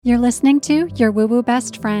You're listening to Your Woo Woo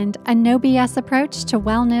Best Friend, a no BS approach to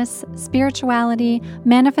wellness, spirituality,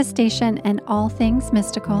 manifestation, and all things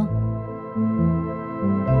mystical.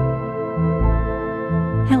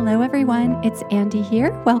 Hello, everyone. It's Andy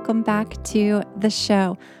here. Welcome back to the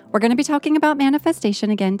show. We're going to be talking about manifestation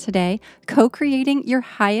again today, co-creating your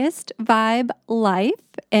highest vibe life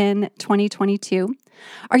in 2022.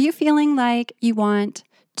 Are you feeling like you want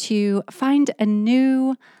to find a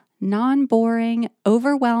new, non-boring,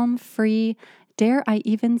 overwhelm-free, dare I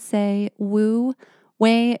even say woo,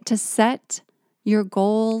 way to set your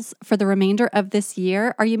goals for the remainder of this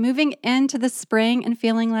year? Are you moving into the spring and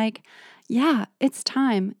feeling like, yeah, it's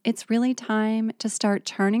time. It's really time to start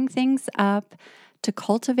turning things up, to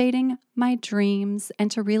cultivating my dreams,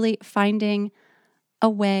 and to really finding a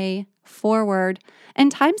way forward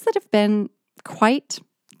in times that have been quite,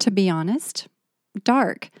 to be honest,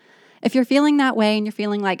 dark. If you're feeling that way and you're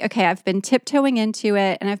feeling like, okay, I've been tiptoeing into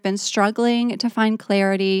it and I've been struggling to find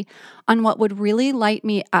clarity on what would really light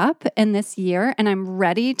me up in this year, and I'm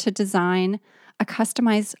ready to design a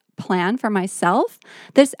customized plan for myself,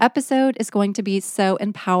 this episode is going to be so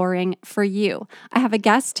empowering for you. I have a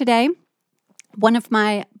guest today, one of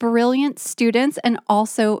my brilliant students and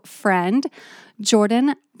also friend,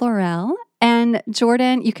 Jordan Laurel. And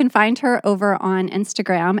Jordan, you can find her over on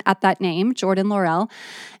Instagram at that name, Jordan Laurel.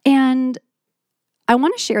 And I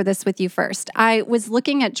want to share this with you first. I was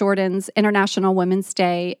looking at Jordan's International Women's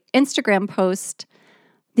Day Instagram post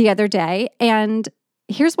the other day, and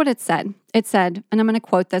here's what it said. It said, and I'm going to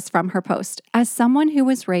quote this from her post, "As someone who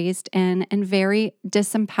was raised in and very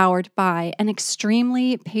disempowered by an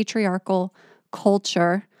extremely patriarchal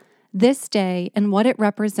culture, this day and what it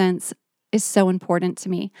represents is so important to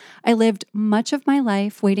me. I lived much of my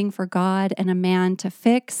life waiting for God and a man to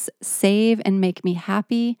fix, save, and make me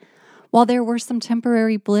happy. While there were some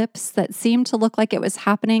temporary blips that seemed to look like it was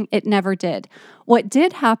happening, it never did. What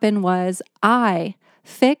did happen was I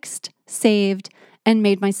fixed, saved, and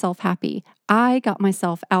made myself happy. I got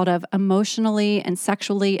myself out of emotionally and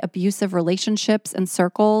sexually abusive relationships and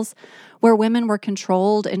circles where women were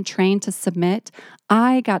controlled and trained to submit.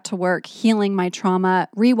 I got to work healing my trauma,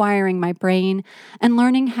 rewiring my brain, and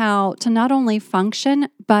learning how to not only function,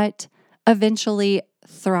 but eventually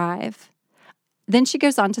thrive." Then she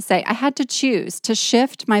goes on to say, "I had to choose to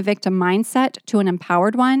shift my victim mindset to an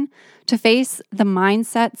empowered one, to face the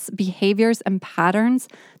mindsets, behaviors, and patterns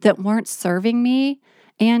that weren't serving me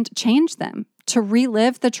and change them, to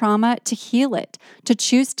relive the trauma, to heal it, to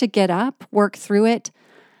choose to get up, work through it,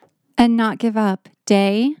 and not give up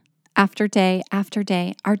day after day after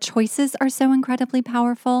day. Our choices are so incredibly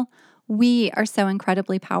powerful. We are so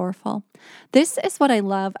incredibly powerful." This is what I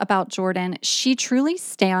love about Jordan. She truly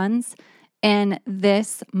stands in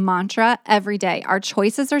this mantra every day. Our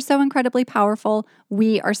choices are so incredibly powerful.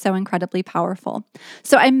 We are so incredibly powerful.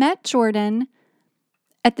 So I met Jordan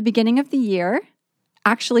at the beginning of the year.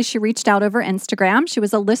 Actually, she reached out over Instagram. She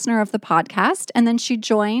was a listener of the podcast, and then she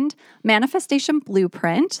joined Manifestation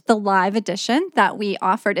Blueprint, the live edition that we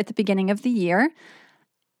offered at the beginning of the year.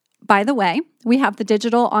 By the way, we have the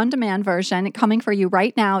digital on-demand version coming for you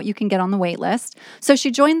right now. You can get on the wait list. So she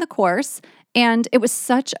joined the course, and it was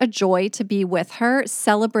such a joy to be with her,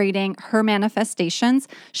 celebrating her manifestations.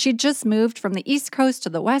 She just moved from the East Coast to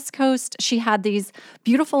the West Coast. She had these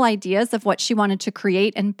beautiful ideas of what she wanted to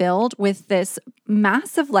create and build with this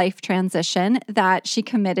massive life transition that she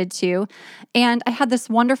committed to. And I had this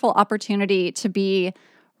wonderful opportunity to be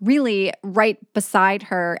really right beside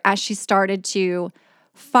her as she started to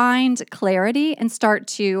find clarity and start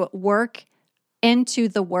to work into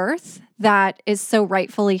the worth that is so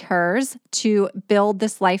rightfully hers to build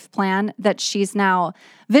this life plan that she's now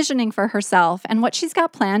visioning for herself. And what she's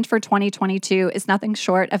got planned for 2022 is nothing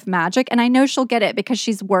short of magic. And I know she'll get it because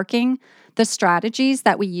she's working the strategies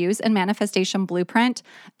that we use in Manifestation Blueprint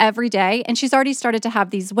every day. And she's already started to have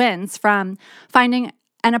these wins from finding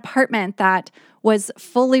an apartment that was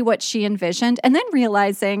fully what she envisioned, and then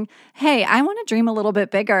realizing, hey, I want to dream a little bit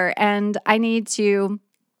bigger, and I need to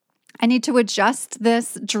adjust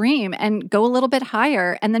this dream and go a little bit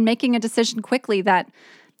higher, and then making a decision quickly that,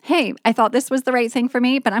 hey, I thought this was the right thing for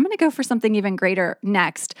me, but I'm going to go for something even greater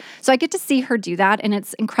next. So I get to see her do that, and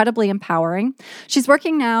it's incredibly empowering. She's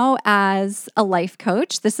working now as a life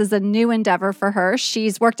coach. This is a new endeavor for her.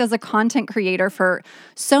 She's worked as a content creator for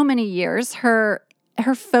so many years.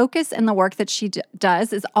 Her focus in the work that she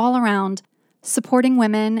does is all around supporting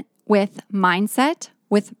women with mindset,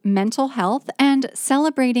 with mental health, and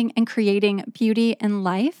celebrating and creating beauty in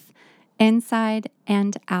life, inside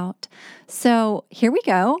and out. So here we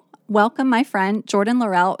go. Welcome, my friend, Jordan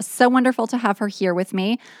Laurel. So wonderful to have her here with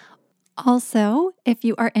me. Also, if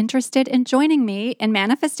you are interested in joining me in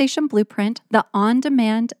Manifestation Blueprint, the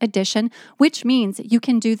on-demand edition, which means you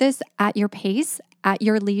can do this at your pace, at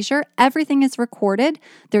your leisure. Everything is recorded.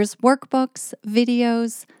 There's workbooks,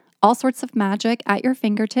 videos, all sorts of magic at your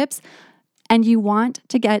fingertips. And you want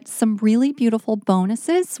to get some really beautiful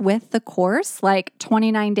bonuses with the course, like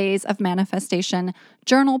 29 days of manifestation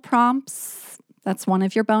journal prompts. That's one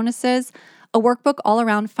of your bonuses. A workbook all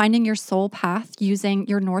around finding your soul path using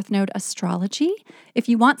your North Node astrology. If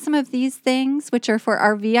you want some of these things, which are for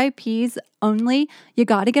our VIPs only, you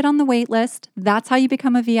got to get on the wait list. That's how you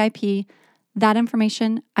become a VIP. That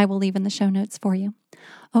information I will leave in the show notes for you.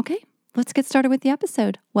 Okay, let's get started with the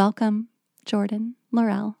episode. Welcome, Jordan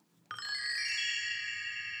Laurel.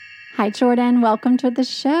 Hi, Jordan. Welcome to the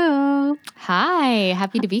show. Hi,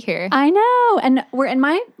 happy to be here. I know. And we're in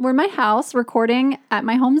my house recording at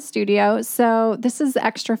my home studio. So this is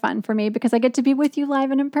extra fun for me because I get to be with you live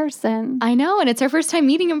and in person. I know. And it's our first time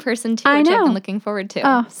meeting in person too, which I've been looking forward to.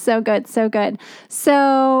 Oh, so good. So good.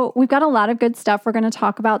 So we've got a lot of good stuff we're going to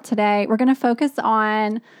talk about today. We're going to focus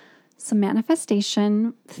on some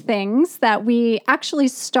manifestation things that we actually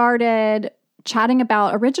started chatting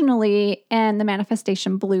about originally in the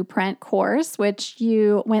Manifestation Blueprint course, which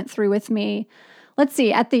you went through with me. Let's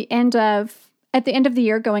see, at the end of the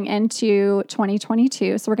year going into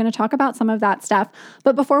 2022. So we're going to talk about some of that stuff.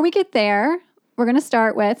 But before we get there, we're going to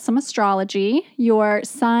start with some astrology, your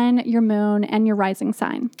sun, your moon, and your rising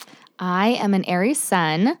sign. I am an Aries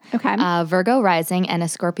sun, Virgo rising, and a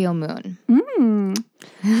Scorpio moon.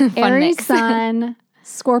 Aries sun,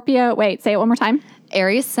 Scorpio. Wait, say it one more time.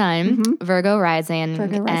 Aries sun, Virgo rising,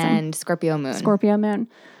 and Scorpio moon. Scorpio moon.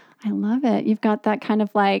 I love it. You've got that kind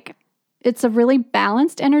of like, it's a really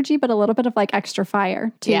balanced energy, but a little bit of like extra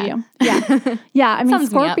fire to you. Yeah. Yeah. I mean,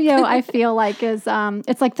 Scorpio, I feel like is,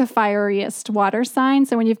 it's like the fieriest water sign.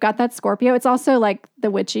 So when you've got that Scorpio, it's also like the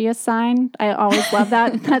witchiest sign. I always love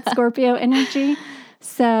that Scorpio energy.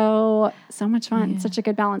 So much fun. Yeah. Such a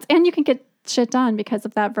good balance. And you can get shit done because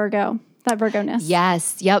of that Virgo-ness.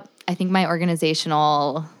 Yes. Yep. I think my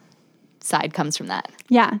organizational side comes from that.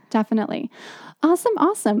 Yeah, definitely.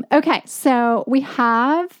 Awesome. Okay, so we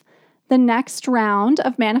have the next round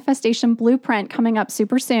of Manifestation Blueprint coming up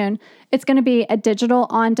super soon. It's going to be a digital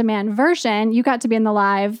on-demand version. You got to be in the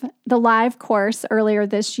live course earlier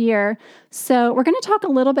this year. So we're going to talk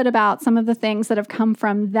a little bit about some of the things that have come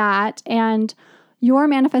from that and your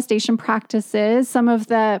manifestation practices, some of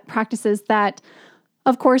the practices that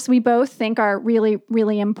of course, we both think are really,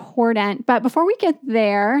 really important. But before we get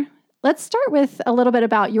there, let's start with a little bit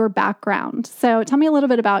about your background. So tell me a little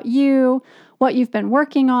bit about you, what you've been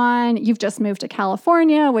working on. You've just moved to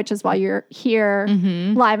California, which is why you're here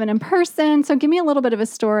live and in person. So give me a little bit of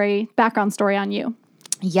a background story on you.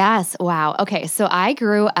 Yes. Wow. Okay. So I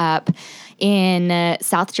grew up in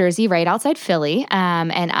South Jersey, right outside Philly.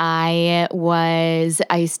 And I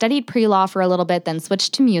studied pre-law for a little bit, then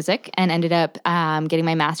switched to music and ended up getting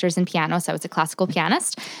my master's in piano. So I was a classical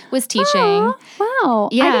pianist, was teaching. Oh, wow.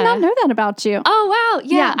 Yeah. I did not know that about you. Oh, wow.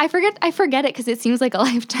 Yeah. I forget it because it seems like a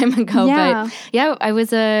lifetime ago. Yeah. But yeah, I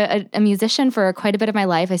was a musician for quite a bit of my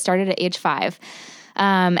life. I started at age 5.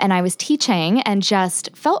 And I was teaching and just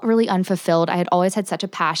felt really unfulfilled. I had always had such a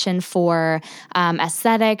passion for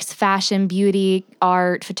aesthetics, fashion, beauty,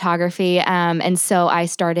 art, photography. And so I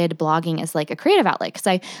started blogging as like a creative outlet because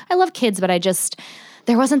I love kids, but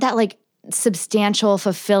there wasn't that like substantial,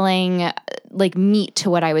 fulfilling like meat to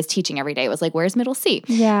what I was teaching every day. It was like, where's middle C?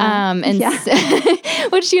 Yeah.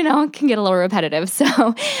 Which, can get a little repetitive. So,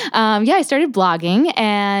 I started blogging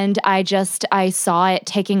and I saw it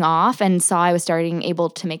taking off and saw I was able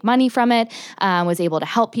to make money from it, was able to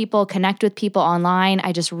help people, connect with people online.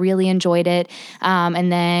 I just really enjoyed it.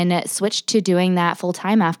 And then switched to doing that full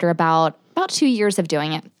time after about 2 years of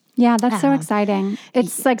doing it. Yeah, that's so exciting.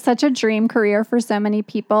 It's like such a dream career for so many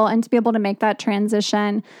people. And to be able to make that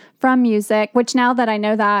transition from music, which now that I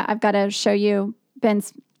know that, I've got to show you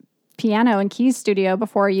Ben's piano and keys studio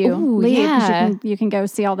before you leave. Yeah. You can go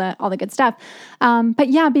see all the good stuff. But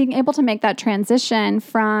yeah, being able to make that transition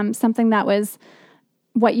from something that was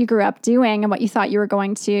what you grew up doing and what you thought you were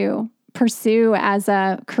going to pursue as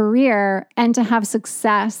a career and to have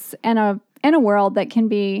success in a world that can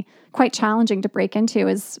be quite challenging to break into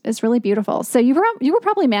is really beautiful. So you were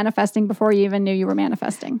probably manifesting before you even knew you were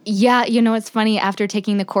manifesting. Yeah, it's funny, after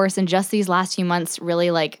taking the course and just these last few months,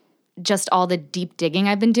 really like just all the deep digging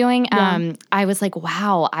I've been doing, I was like,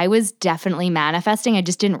 wow, I was definitely manifesting. I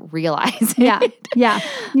just didn't realize it. Yeah.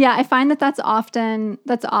 I find that's often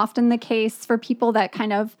the case for people that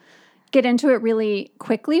kind of get into it really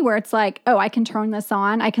quickly where it's like, oh, I can turn this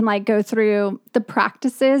on. I can like go through the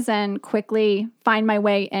practices and quickly find my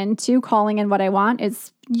way into calling in what I want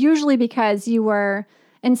is usually because you were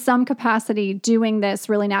in some capacity doing this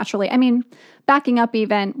really naturally. I mean, backing up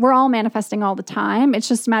even, we're all manifesting all the time. It's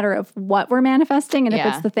just a matter of what we're manifesting and if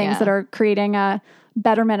it's the things that are creating a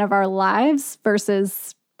betterment of our lives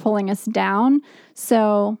versus pulling us down.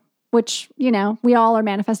 So, which, you know, we all are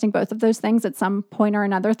manifesting both of those things at some point or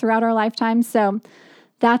another throughout our lifetime. So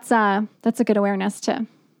that's a good awareness to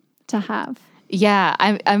have. Yeah,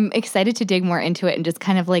 I'm excited to dig more into it and just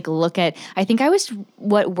kind of like look at,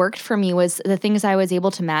 what worked for me was the things I was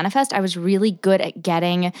able to manifest. I was really good at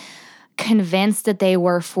getting convinced that they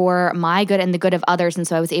were for my good and the good of others. And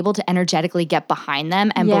so I was able to energetically get behind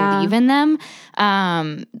them and believe in them,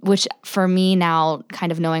 which for me now,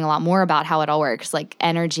 kind of knowing a lot more about how it all works, like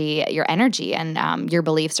your energy and your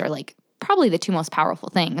beliefs are like probably the two most powerful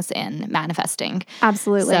things in manifesting.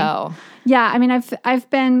 Absolutely. So yeah, I mean, I've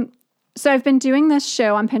been doing this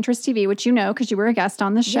show on Pinterest TV, which you know because you were a guest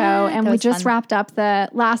on the show, and we just wrapped up the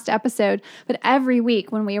last episode. But every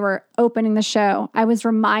week when we were opening the show, I was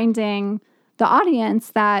reminding the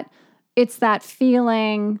audience that it's that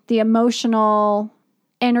feeling, the emotional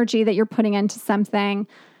energy that you're putting into something,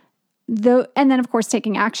 and then, of course,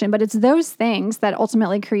 taking action. But it's those things that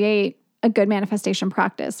ultimately create a good manifestation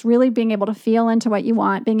practice, really being able to feel into what you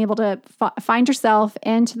want, being able to find yourself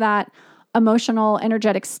into that emotional,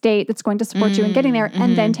 energetic state that's going to support you in getting there,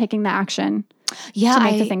 and then taking the action to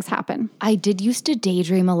make the things happen. I did used to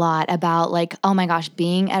daydream a lot about like, oh my gosh,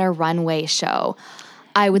 being at a runway show.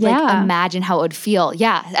 I would like imagine how it would feel.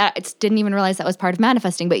 Yeah, I didn't even realize that was part of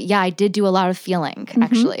manifesting, but yeah, I did do a lot of feeling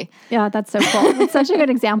actually. Yeah, that's so cool. It's such a good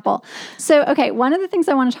example. So, okay, one of the things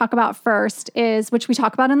I want to talk about first is, which we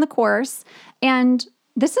talk about in the course, and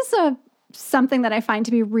this is something that I find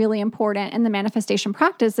to be really important in the manifestation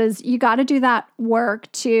practice is you got to do that work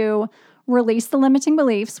to release the limiting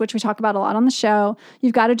beliefs, which we talk about a lot on the show.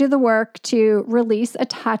 You've got to do the work to release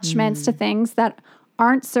attachments to things that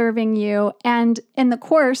aren't serving you. And in the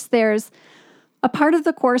course, there's a part of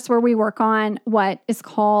the course where we work on what is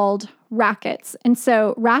called rackets. And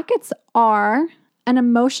so rackets are an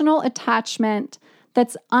emotional attachment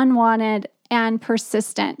that's unwanted and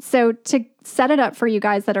persistent. So to set it up for you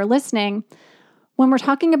guys that are listening, when we're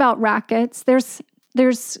talking about rackets,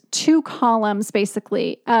 there's two columns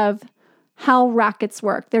basically of how rackets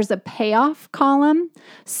work. There's a payoff column.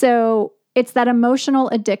 So it's that emotional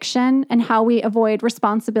addiction and how we avoid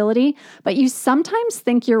responsibility, but you sometimes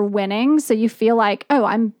think you're winning. So you feel like, oh,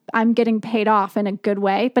 I'm getting paid off in a good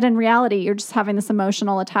way. But in reality, you're just having this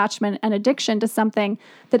emotional attachment and addiction to something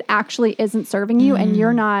that actually isn't serving you. And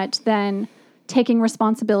you're not then taking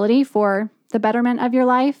responsibility for the betterment of your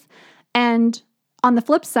life. And on the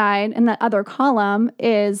flip side, in that other column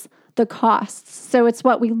is the costs. So it's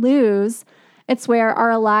what we lose. It's where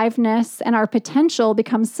our aliveness and our potential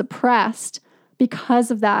becomes suppressed because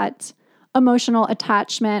of that emotional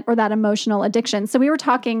attachment or that emotional addiction. So we were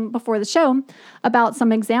talking before the show about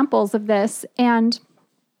some examples of this. And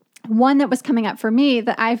one that was coming up for me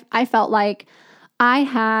that I felt like I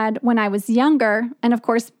had when I was younger, and of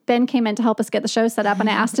course, Ben came in to help us get the show set up, and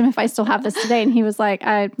I asked him if I still have this today, and he was like,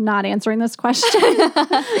 I'm not answering this question.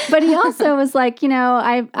 But he also was like, you know,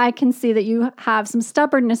 I can see that you have some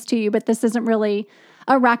stubbornness to you, but this isn't really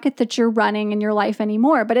a racket that you're running in your life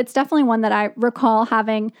anymore. But it's definitely one that I recall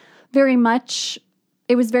having very much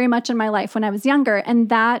in my life when I was younger, and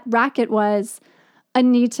that racket was a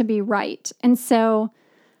need to be right.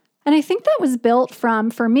 And I think that was built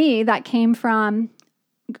for me, that came from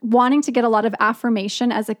wanting to get a lot of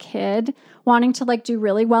affirmation as a kid, wanting to like do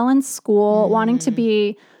really well in school, wanting to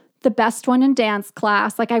be the best one in dance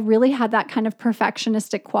class. Like I really had that kind of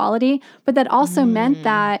perfectionistic quality, but that also meant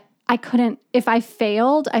that I couldn't, if I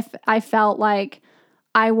failed, I felt like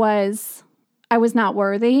I was not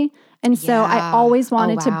worthy. And so I always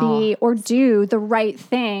wanted to be or do the right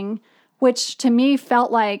thing, which to me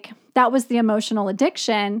felt like that was the emotional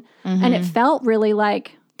addiction. And it felt really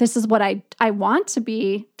like, this is what I want to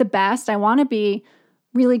be the best. I want to be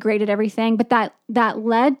really great at everything. But that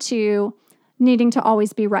led to needing to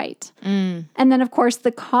always be right. And then, of course,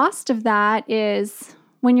 the cost of that is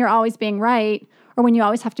when you're always being right or when you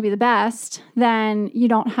always have to be the best, then you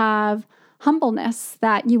don't have humbleness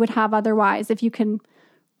that you would have otherwise if you can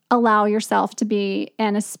allow yourself to be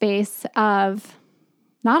in a space of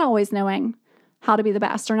not always knowing how to be the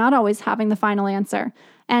best or not always having the final answer,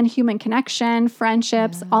 and human connection,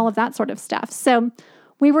 friendships, all of that sort of stuff. So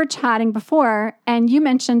we were chatting before and you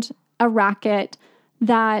mentioned a racket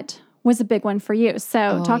that was a big one for you.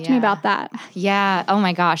 So talk to me about that. Yeah. Oh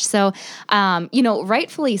my gosh. So,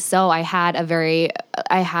 rightfully so, I had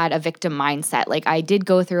a victim mindset. Like I did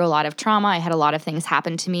go through a lot of trauma. I had a lot of things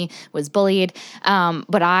happen to me, was bullied.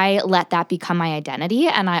 But I let that become my identity.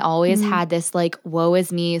 And I always had this like, woe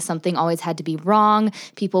is me. Something always had to be wrong.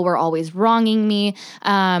 People were always wronging me,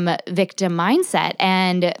 victim mindset.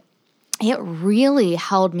 And it really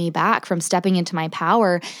held me back from stepping into my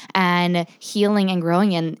power and healing and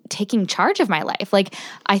growing and taking charge of my life. Like,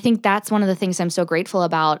 I think that's one of the things I'm so grateful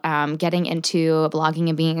about getting into blogging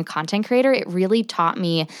and being a content creator. It really taught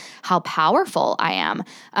me how powerful I am.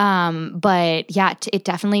 But yeah, it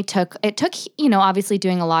definitely took, obviously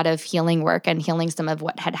doing a lot of healing work and healing some of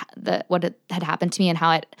what had happened to me and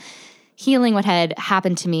healing what had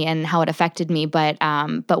happened to me and how it affected me. But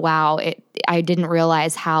wow, I didn't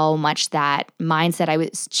realize how much that mindset I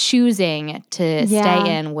was choosing to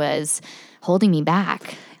stay in was holding me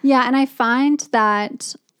back. Yeah. And I find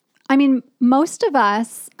that, most of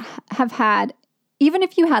us have had, even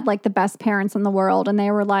if you had like the best parents in the world and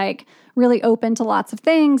they were like really open to lots of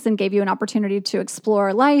things and gave you an opportunity to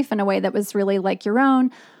explore life in a way that was really like your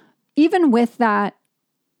own, even with that,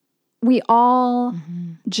 we all,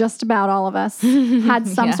 just about all of us, had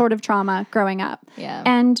some sort of trauma growing up. Yeah.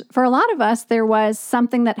 And for a lot of us, there was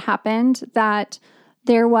something that happened that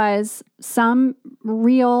there was some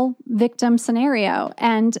real victim scenario.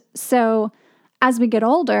 And so as we get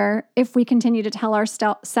older, if we continue to tell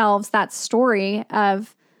ourselves that story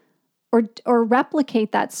of, or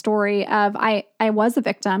replicate that story of, I was a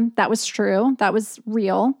victim, that was true, that was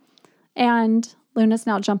real, and Luna's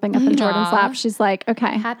now jumping up in Jordan's lap. She's like,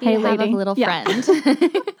 okay, happy hey, to have lady. a little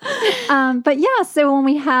friend. But yeah, so when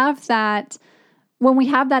we have that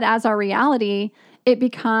as our reality, it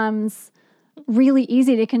becomes really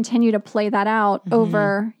easy to continue to play that out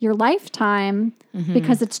over your lifetime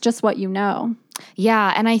because it's just what you know.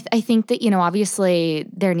 Yeah. And I think that, obviously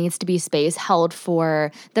there needs to be space held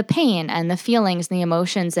for the pain and the feelings and the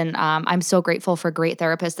emotions. And I'm so grateful for great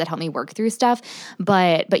therapists that help me work through stuff.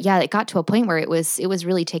 But yeah, it got to a point where it was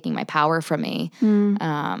really taking my power from me.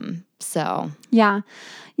 So. Yeah.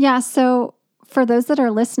 Yeah. So for those that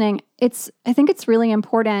are listening, I think it's really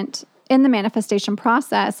important in the manifestation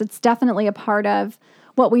process. It's definitely a part of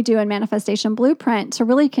what we do in Manifestation Blueprint to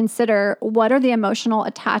really consider what are the emotional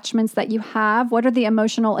attachments that you have, what are the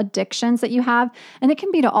emotional addictions that you have, and it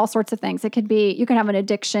can be to all sorts of things. It could be, you can have an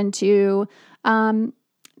addiction to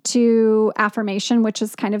affirmation, which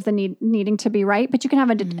is kind of the needing to be right, but you can have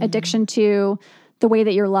an addiction to the way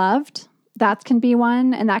that you're loved. That can be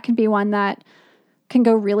one, and that can be one that can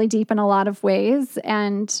go really deep in a lot of ways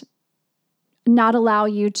and not allow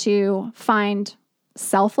you to find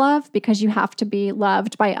self-love because you have to be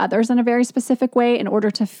loved by others in a very specific way in order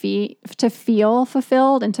to feel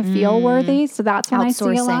fulfilled and to feel worthy. So that's when I see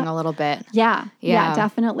a lot. Outsourcing a little bit. Yeah,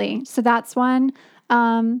 definitely. So that's one.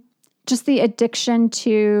 Just the addiction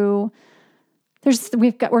to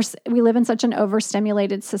we live in such an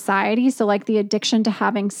overstimulated society. So like the addiction to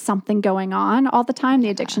having something going on all the time, the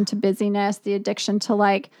addiction to busyness, the addiction to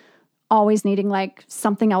like always needing like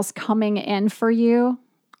something else coming in for you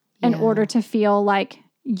in order to feel like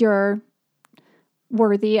you're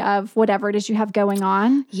worthy of whatever it is you have going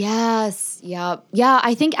on. Yes. Yeah. Yeah.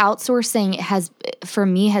 I think outsourcing has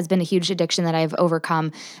been a huge addiction that I've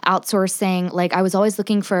overcome. Outsourcing, like I was always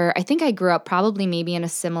looking for, I think I grew up probably maybe in a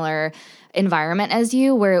similar environment as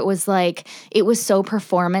you, where it was like, it was so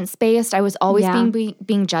performance based. I was always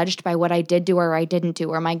being judged by what I did do or I didn't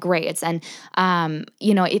do or my grades. And,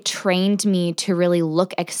 it trained me to really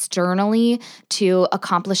look externally to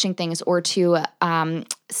accomplishing things or to,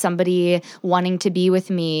 somebody wanting to be with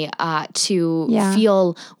me, to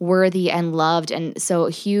feel worthy and loved. And so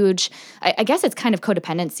huge, I guess it's kind of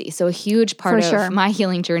codependency. So a huge part of my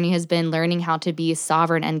healing journey has been learning how to be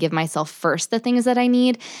sovereign and give myself first the things that I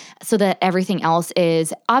need so that everything else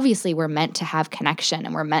is, obviously we're meant to have connection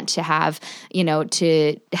and we're meant to have,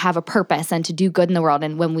 to have a purpose and to do good in the world.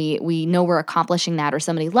 And when we know we're accomplishing that or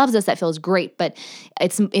somebody loves us, that feels great, but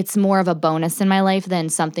it's more of a bonus in my life than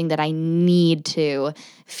something that I need to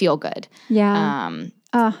feel good. Yeah.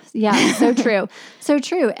 So true. So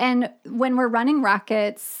true. And when we're running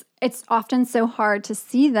rockets, it's often so hard to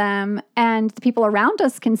see them, and the people around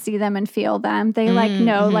us can see them and feel them. They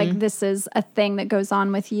know like this is a thing that goes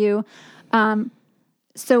on with you.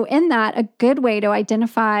 So in that, a good way to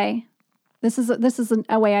identify, this is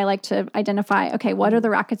a way I like to identify, okay, what are the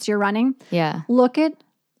rockets you're running? Yeah. Look at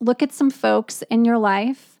some folks in your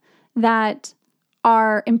life that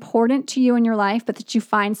are important to you in your life, but that you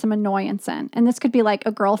find some annoyance in. And this could be like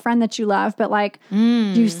a girlfriend that you love, but like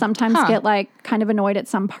you sometimes get like kind of annoyed at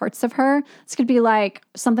some parts of her. This could be like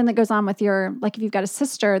something that goes on with your, like if you've got a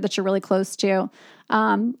sister that you're really close to,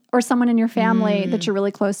 or someone in your family that you're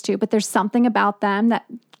really close to, but there's something about them that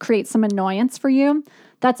creates some annoyance for you.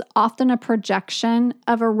 That's often a projection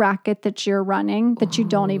of a racket that you're running that you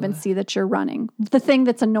don't even see that you're running. The thing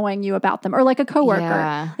that's annoying you about them, or like a coworker.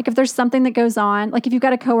 Yeah. Like if there's something that goes on, like if you've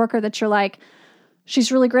got a coworker that you're like,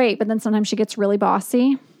 she's really great, but then sometimes she gets really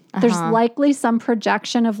bossy. There's likely some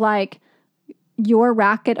projection of like your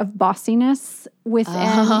racket of bossiness within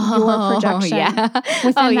your projection.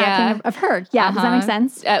 Within that thing of her. Yeah. Does that make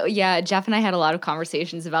sense? Yeah. Jeff and I had a lot of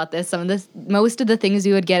conversations about this. Most of the things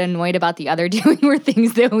we would get annoyed about the other doing were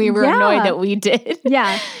things that we were annoyed that we did.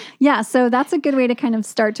 Yeah. So that's a good way to kind of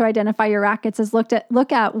start to identify your rackets is look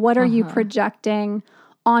at what are you projecting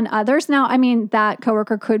on others. Now, I mean, that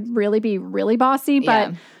coworker could really be really bossy,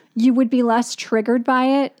 but you would be less triggered by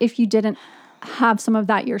it if you didn't have some of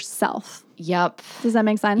that yourself. Yep. Does that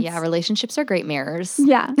make sense? Yeah, relationships are great mirrors.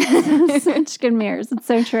 Yeah, such good mirrors. It's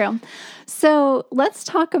so true. So let's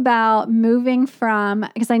talk about moving from,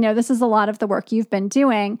 because I know this is a lot of the work you've been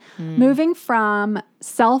doing, moving from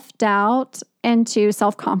self-doubt into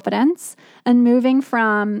self-confidence and moving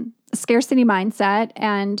from scarcity mindset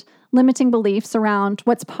and limiting beliefs around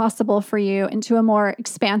what's possible for you into a more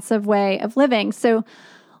expansive way of living. So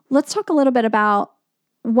let's talk a little bit about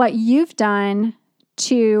what you've done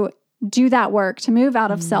to do that work, to move out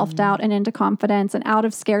of self-doubt and into confidence and out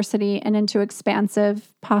of scarcity and into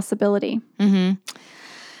expansive possibility.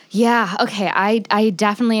 Yeah. Okay. I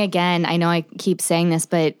definitely, again, I know I keep saying this,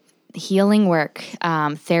 but healing work,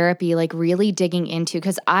 therapy, like really digging into,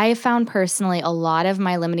 because I found personally a lot of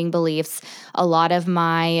my limiting beliefs, a lot of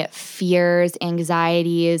my fears,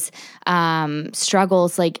 anxieties,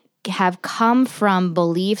 struggles, like have come from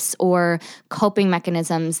beliefs or coping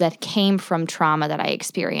mechanisms that came from trauma that I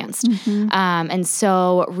experienced. And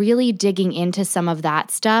so really digging into some of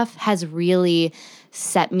that stuff has really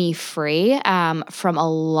set me free from a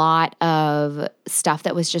lot of stuff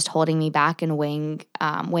that was just holding me back and weighing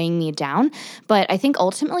me down. But I think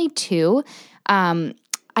ultimately too, I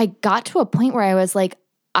got to a point where I was like,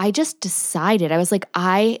 I just decided, I was like,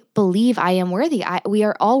 I believe I am worthy. We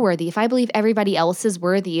are all worthy. If I believe everybody else is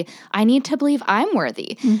worthy, I need to believe I'm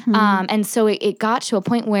worthy. And so it got to a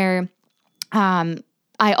point where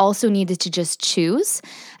I also needed to just choose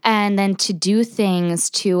and then to do things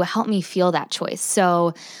to help me feel that choice.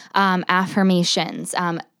 So affirmations.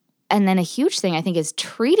 And then a huge thing I think is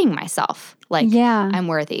treating myself like I'm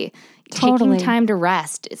worthy. Taking time to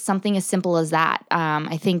rest. It's something as simple as that.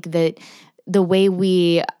 I think that the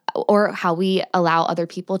way or how we allow other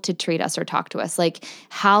people to treat us or talk to us, like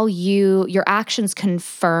how your actions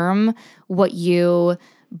confirm what you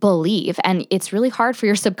believe. And it's really hard for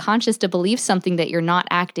your subconscious to believe something that you're not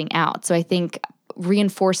acting out. So I think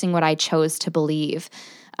reinforcing what I chose to believe,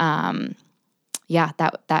 that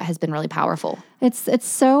has been really powerful. It's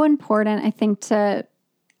so important, I think, to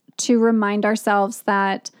remind ourselves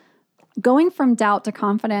that going from doubt to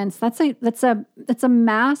confidence, that's a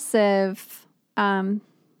massive, I'm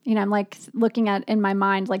like looking at in my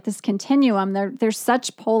mind, like this continuum, there's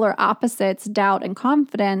such polar opposites, doubt and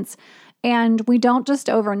confidence. And we don't just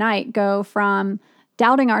overnight go from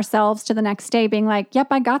doubting ourselves to the next day being like, yep,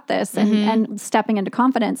 I got this, and stepping into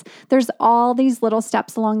confidence. There's all these little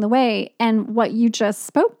steps along the way. And what you just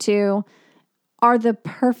spoke to are the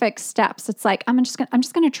perfect steps. It's like, I'm just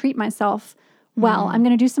going to treat myself well. I'm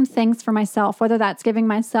going to do some things for myself, whether that's giving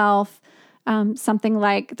myself something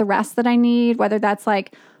like the rest that I need, whether that's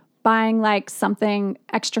like buying like something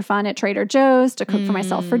extra fun at Trader Joe's to cook for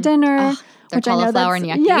myself for dinner, which I know that's,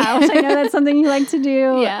 which I know that's something you like to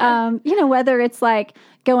do. Whether it's like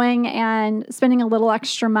going and spending a little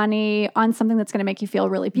extra money on something that's going to make you feel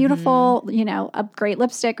really beautiful, a great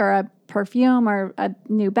lipstick or a perfume or a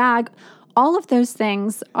new bag. All of those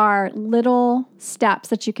things are little steps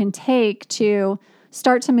that you can take to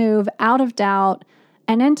start to move out of doubt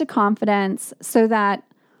and into confidence so that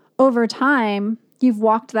over time you've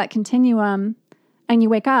walked that continuum and you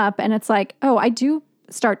wake up and it's like, oh, I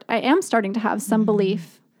am starting to have some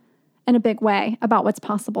belief in a big way about what's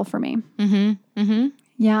possible for me.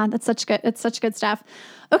 Yeah, it's such good stuff.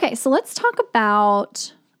 Okay, so let's talk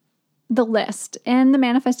about the list in the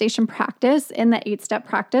manifestation practice, in the 8-step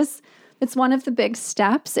practice. It's one of the big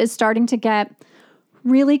steps is starting to get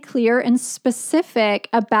really clear and specific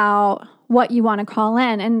about what you want to call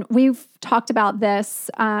in. And we've talked about this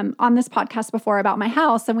on this podcast before about my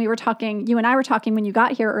house. And you and I were talking when you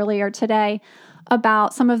got here earlier today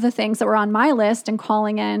about some of the things that were on my list and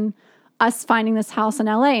calling in us finding this house in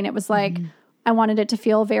LA. And it was like, I wanted it to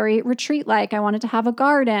feel very retreat-like. I wanted to have a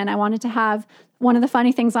garden. I wanted to have, one of the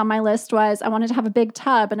funny things on my list was I wanted to have a big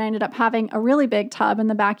tub, and I ended up having a really big tub in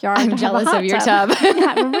the backyard. I'm jealous of your tub.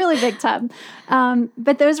 Yeah, a really big tub.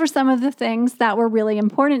 But those were some of the things that were really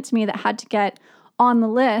important to me that had to get on the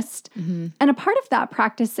list. And a part of that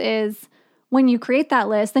practice is when you create that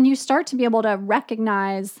list, then you start to be able to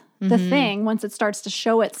recognize the thing once it starts to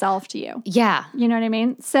show itself to you. Yeah. You know what I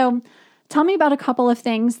mean? So tell me about a couple of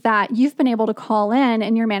things that you've been able to call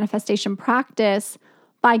in your manifestation practice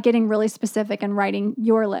by getting really specific and writing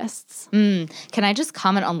your lists. Can I just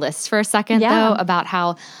comment on lists for a second, though, about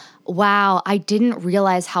how, wow, I didn't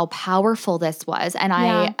realize how powerful this was.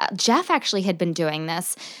 And Jeff actually had been doing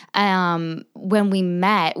this. When we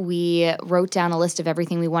met, we wrote down a list of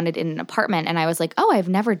everything we wanted in an apartment. And I was like, oh, I've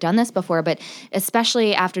never done this before. But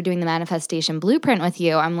especially after doing the manifestation blueprint with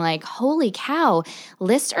you, I'm like, holy cow,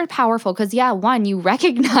 lists are powerful. Because one, you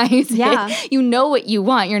recognize it. You know what you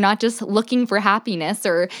want. You're not just looking for happiness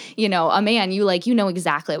or, a man. You know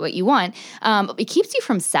exactly what you want. It keeps you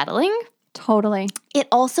from settling. Totally. It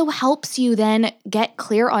also helps you then get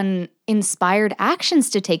clear on inspired actions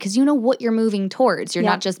to take because you know what you're moving towards. You're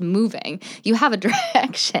not just moving. You have a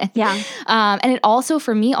direction. Yeah. And it also,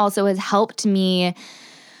 for me, has helped me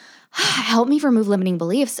remove limiting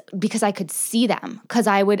beliefs because I could see them. Because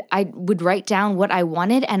I would write down what I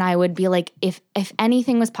wanted and I would be like, if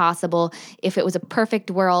anything was possible, if it was a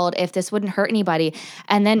perfect world, if this wouldn't hurt anybody.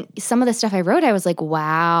 And then some of the stuff I wrote, I was like,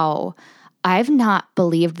 wow, I've not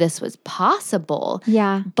believed this was possible.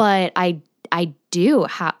 Yeah. But I do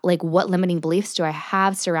have, what limiting beliefs do I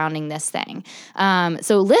have surrounding this thing?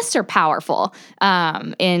 So lists are powerful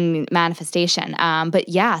in manifestation.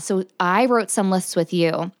 So I wrote some lists with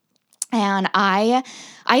you. And I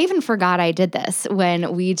even forgot I did this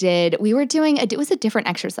when we were doing, it was a different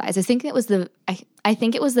exercise. I think it was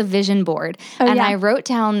the vision board. I wrote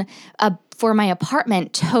down for my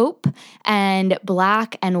apartment, taupe and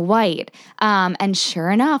black and white. And sure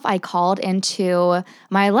enough, I called into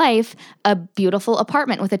my life a beautiful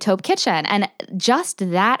apartment with a taupe kitchen. And just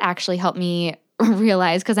that actually helped me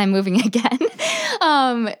realize, because I'm moving again,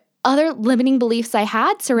 other limiting beliefs I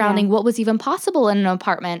had surrounding what was even possible in an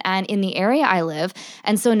apartment and in the area I live.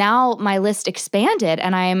 And so now my list expanded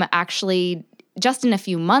and I'm actually just in a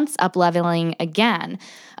few months up-leveling again.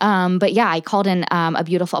 I called in a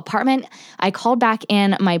beautiful apartment. I called back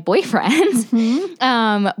in my boyfriend.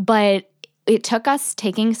 But it took us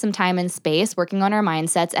taking some time and space, working on our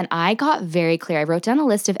mindsets, and I got very clear. I wrote down a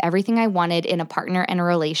list of everything I wanted in a partner and a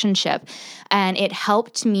relationship, and it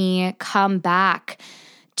helped me come back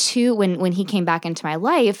to when he came back into my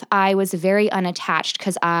life. I was very unattached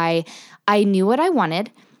because I knew what I wanted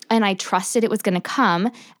and I trusted it was going to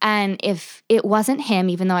come. And if it wasn't him,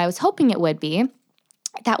 even though I was hoping it would be,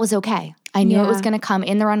 that was okay. I knew it was going to come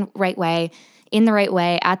in the right way,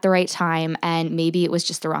 at the right time. And maybe it was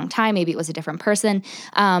just the wrong time. Maybe it was a different person.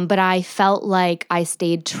 But I felt like I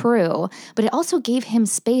stayed true. But it also gave him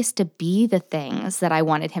space to be the things that I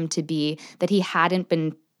wanted him to be that he hadn't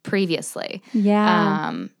been previously. He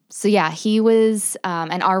was,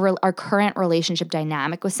 and our current relationship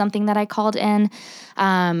dynamic was something that I called in.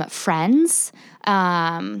 Friends,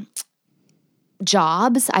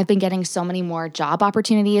 jobs. I've been getting so many more job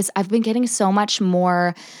opportunities. I've been getting so much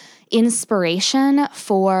more inspiration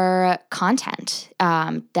for content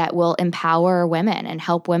that will empower women and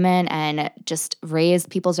help women and just raise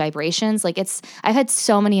people's vibrations. I've had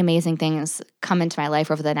so many amazing things come into my life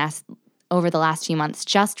over the last few months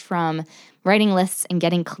just from writing lists and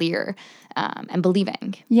getting clear and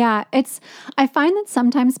believing. Yeah, I find that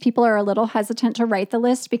sometimes people are a little hesitant to write the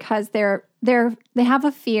list because they have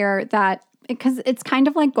a fear that, because it's kind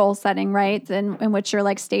of like goal setting, right? In which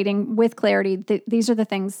you're stating with clarity, these are the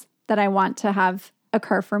things that I want to have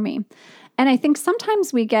occur for me. And I think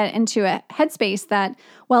sometimes we get into a headspace that,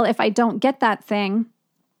 well, if I don't get that thing,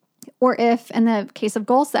 or if, in the case of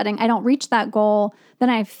goal setting, I don't reach that goal, then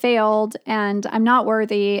I've failed and I'm not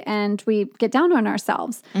worthy, and we get down on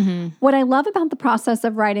ourselves. What I love about the process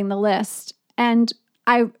of writing the list, and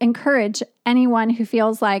I encourage anyone who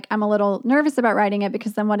feels like I'm a little nervous about writing it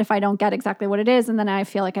because then what if I don't get exactly what it is and then I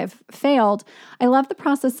feel like I've failed? I love the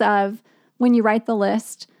process of when you write the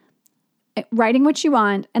list, writing what you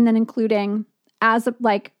want and then including as a,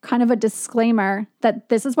 like kind of a disclaimer that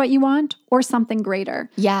this is what you want or something greater.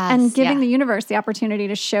 Yes. And giving the universe the opportunity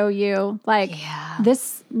to show you like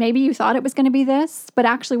this, maybe you thought it was going to be this, but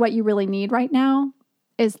actually what you really need right now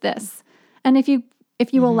is this. And if you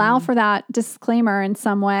allow for that disclaimer in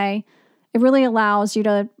some way, it really allows you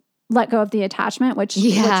to let go of the attachment, which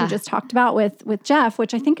you just talked about with Jeff,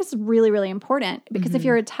 which I think is really, really important because if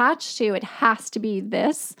you're attached to it has to be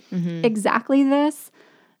this, exactly this,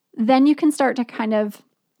 then you can start to kind of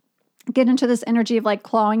get into this energy of like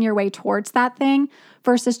clawing your way towards that thing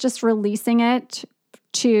versus just releasing it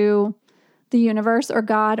to the universe or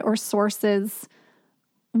God or source's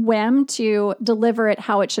whim to deliver it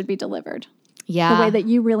how it should be delivered. Yeah. The way that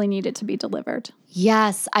you really need it to be delivered.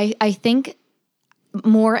 Yes. I think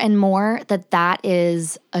more and more that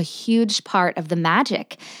is a huge part of the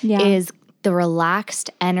magic is the relaxed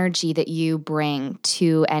energy that you bring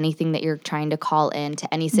to anything that you're trying to call in,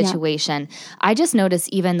 to any situation. Yeah. I just notice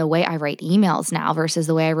even the way I write emails now versus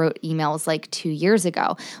the way I wrote emails like 2 years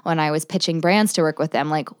ago when I was pitching brands to work with them,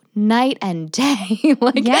 like night and day.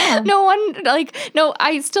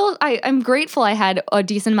 I'm grateful I had a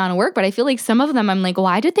decent amount of work, but I feel like some of them I'm like,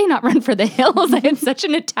 why did they not run for the hills? I had such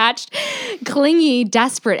an attached, clingy,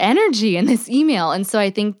 desperate energy in this email. And so I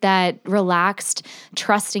think that relaxed,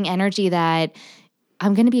 trusting energy that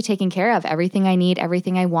I'm going to be taken care of. Everything I need,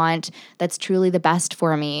 everything I want that's truly the best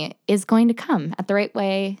for me is going to come at the right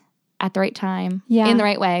way, at the right time, in the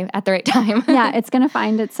right way, at the right time. Yeah, it's going to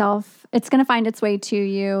find itself. It's going to find its way to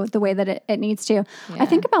you the way that it needs to. Yeah. I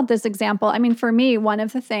think about this example. I mean, for me, one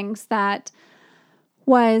of the things that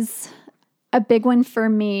was a big one for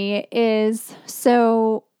me is,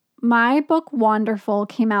 so my book Wonderful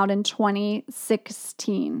came out in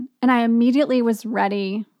 2016 and I immediately was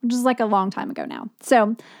ready, which is like a long time ago now.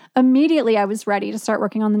 So immediately I was ready to start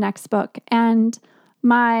working on the next book. And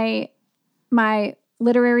my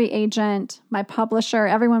literary agent, my publisher,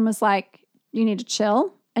 everyone was like, you need to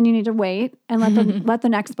chill and you need to wait and let the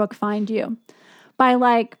next book find you. By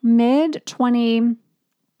like mid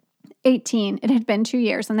 2018, it had been 2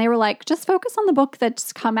 years and they were like, just focus on the book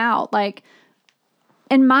that's come out. Like,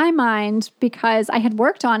 in my mind, because I had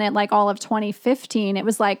worked on it like all of 2015, it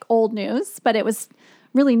was like old news, but it was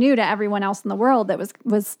really new to everyone else in the world that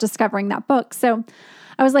was discovering that book. So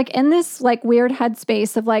I was like in this like weird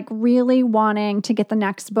headspace of like really wanting to get the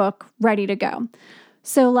next book ready to go.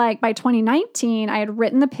 So like by 2019, I had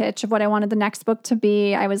written the pitch of what I wanted the next book to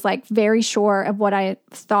be. I was like very sure of what I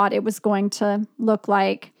thought it was going to look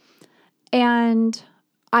like. And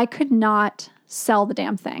I could not sell the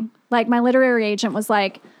damn thing. Like my literary agent was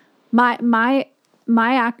like, my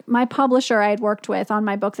publisher I had worked with on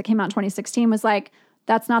my book that came out in 2016 was like,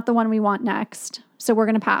 that's not the one we want next. So we're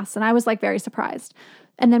going to pass. And I was like very surprised.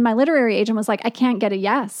 And then my literary agent was like, I can't get a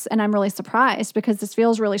yes. And I'm really surprised because this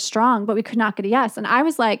feels really strong, but we could not get a yes. And I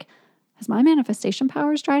was like, has my manifestation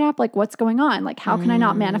powers dried up? Like what's going on? Like how can I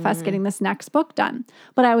not manifest getting this next book done?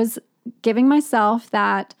 But I was giving myself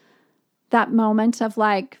that moment of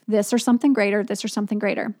like this or something greater, this or something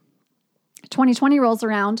greater. 2020 rolls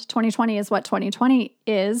around. 2020 is what 2020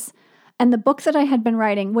 is. And the book that I had been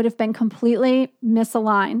writing would have been completely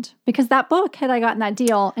misaligned because that book, had I gotten that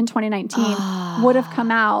deal in 2019, would have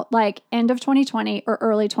come out like end of 2020 or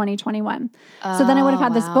early 2021. So then I would have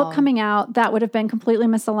had this book coming out that would have been completely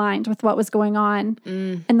misaligned with what was going on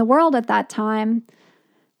in the world at that time.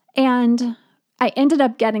 And I ended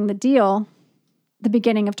up getting the deal the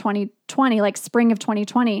beginning of 2020, like spring of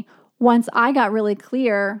 2020, once I got really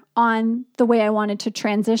clear on the way I wanted to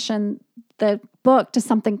transition the book to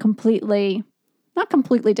something completely, not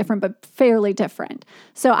completely different, but fairly different.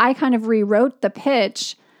 So I kind of rewrote the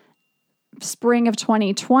pitch spring of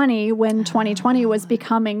 2020 when 2020 was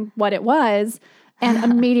becoming what it was. And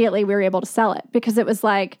immediately we were able to sell it because it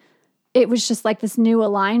was just like this new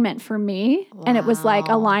alignment for me. Wow. And it was like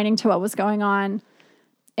aligning to what was going on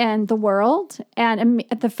in the world. And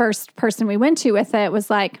the first person we went to with it was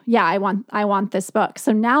like, yeah, I want this book.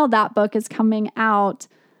 So now that book is coming out.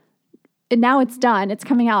 And now it's done. It's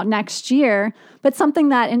coming out next year. But something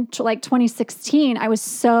that in like 2016, or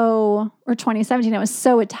 2017, I was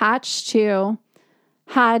so attached to,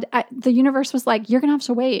 the universe was like, you're going to have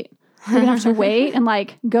to wait. You're going to have to wait and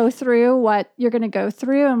like go through what you're going to go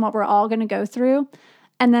through and what we're all going to go through.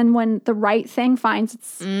 And then when the right thing finds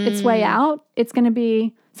its way out, it's going to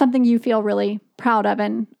be something you feel really proud of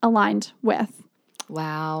and aligned with.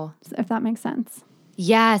 Wow. If that makes sense.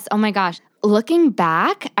 Yes. Oh my gosh. Looking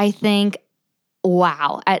back, I think,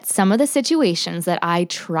 wow, at some of the situations that I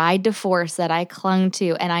tried to force, that I clung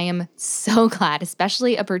to, and I am so glad,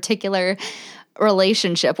 especially a particular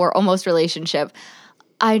relationship or almost relationship,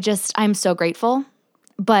 I'm so grateful,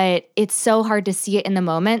 but it's so hard to see it in the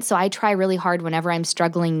moment. So I try really hard whenever I'm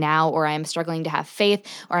struggling now, or I'm struggling to have faith,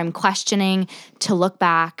 or I'm questioning, to look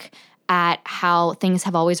back at how things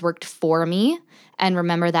have always worked for me and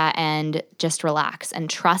remember that, and just relax and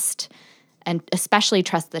trust, and especially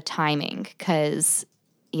trust the timing, because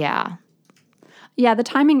Yeah, the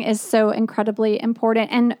timing is so incredibly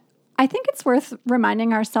important. And I think it's worth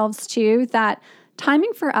reminding ourselves too that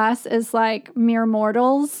timing for us is like mere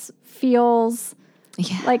mortals feels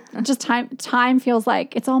like just time feels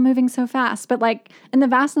like it's all moving so fast. But like in the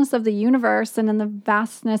vastness of the universe and in the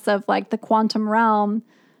vastness of like the quantum realm,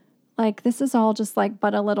 like this is all just like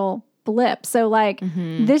but a little blip. So like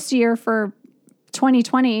this year for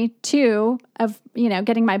 2022 of,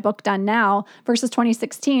 getting my book done now versus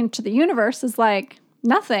 2016 to the universe is like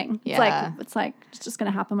nothing. Yeah. It's just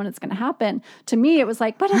going to happen when it's going to happen. To me, it was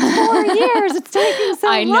like, but it's 4 years. It's taking so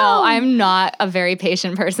long. I know. I'm not a very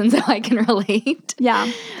patient person, so I can relate.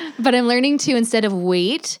 Yeah. But I'm learning to, instead of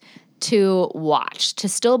wait, to watch, to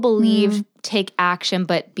still believe, take action,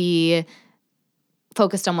 but be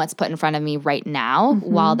focused on what's put in front of me right now,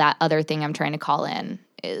 while that other thing I'm trying to call in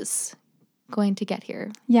is going to get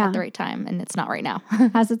here at the right time, and it's not right now.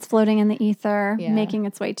 As it's floating in the ether, making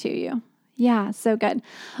its way to you. Yeah, so good.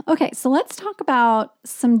 Okay, so let's talk about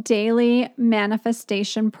some daily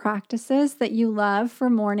manifestation practices that you love for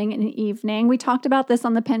morning and evening. We talked about this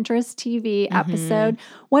on the Pinterest TV episode.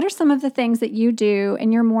 What are some of the things that you do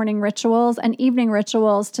in your morning rituals and evening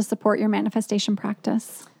rituals to support your manifestation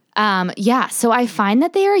practice? So I find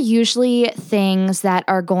that they are usually things that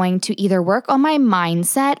are going to either work on my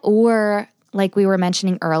mindset, or, like we were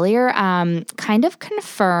mentioning earlier, kind of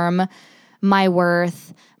confirm my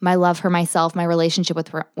worth, my love for myself, my relationship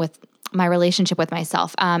with my relationship with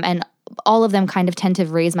myself. And all of them kind of tend to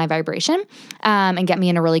raise my vibration, and get me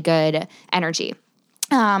in a really good energy.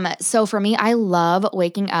 So for me, I love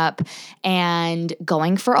waking up and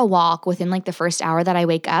going for a walk within like the first hour that I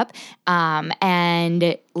wake up,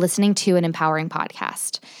 and listening to an empowering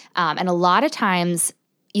podcast. And a lot of times,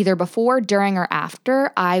 either before, during, or after,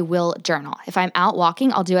 I will journal. If I'm out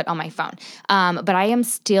walking, I'll do it on my phone. But I am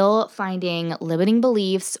still finding limiting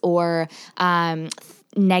beliefs or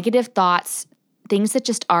negative thoughts, things that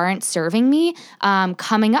just aren't serving me,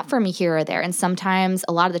 coming up for me here or there. And sometimes,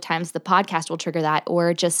 a lot of the times, the podcast will trigger that,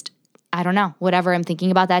 or just, I don't know, whatever I'm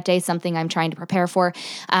thinking about that day, something I'm trying to prepare for.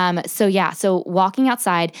 So walking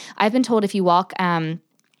outside, I've been told if you walk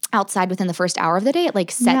outside within the first hour of the day, it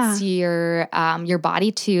like sets your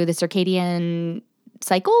body to the circadian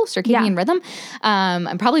rhythm.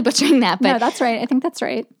 I'm probably butchering that, but no, that's right. I think that's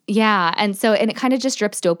right. Yeah. And it kind of just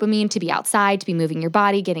drips dopamine to be outside, to be moving your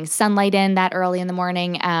body, getting sunlight in that early in the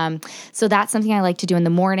morning. So that's something I like to do in the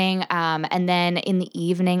morning. And then in the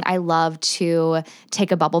evening, I love to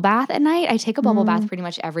take a bubble bath at night. I take a bubble bath pretty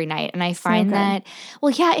much every night. And I find that,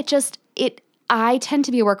 I tend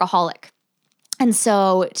to be a workaholic. And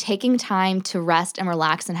so taking time to rest and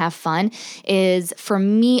relax and have fun is, for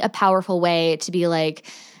me, a powerful way to be like,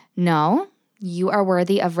 no, you are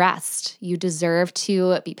worthy of rest. You deserve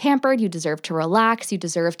to be pampered. You deserve to relax. You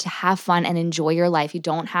deserve to have fun and enjoy your life. You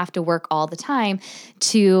don't have to work all the time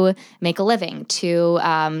to make a living,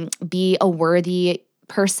 to be a worthy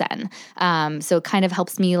person. So it kind of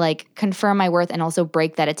helps me like confirm my worth, and also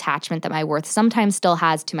break that attachment that my worth sometimes still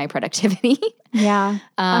has to my productivity. Yeah.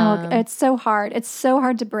 It's so hard. It's so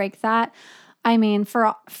hard to break that. I mean,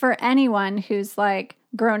 for anyone who's like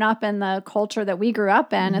grown up in the culture that we grew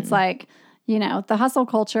up in, it's like, the hustle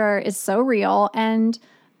culture is so real, and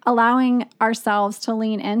allowing ourselves to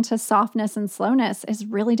lean into softness and slowness is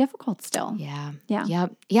really difficult still. Yeah. Yeah.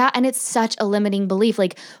 Yep. Yeah. And it's such a limiting belief.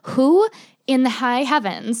 Like, who in the high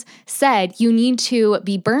heavens said you need to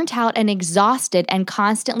be burnt out and exhausted and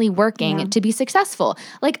constantly working to be successful?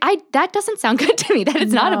 Like, that doesn't sound good to me. That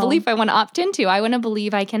is not a belief I want to opt into. I want to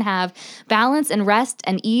believe I can have balance and rest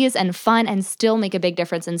and ease and fun and still make a big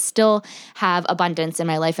difference and still have abundance in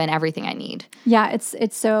my life and everything I need. Yeah,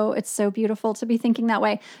 it's so beautiful to be thinking that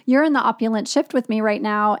way. You're in the opulent shift with me right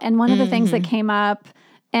now, and one of the things that came up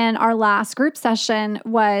in our last group session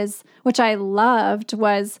was, which I loved,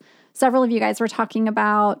 was several of you guys were talking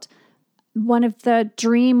about one of the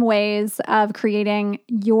dream ways of creating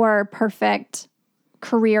your perfect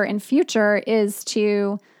career and future is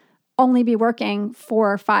to only be working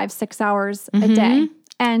 4, 5, 6 hours a day.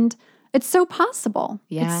 And it's so possible.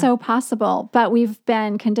 Yeah. It's so possible. But we've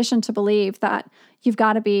been conditioned to believe that you've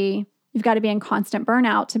got to be in constant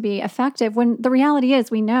burnout to be effective, when the reality is,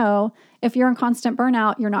 we know if you're in constant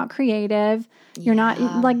burnout, you're not creative. You're not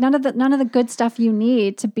like none of the good stuff you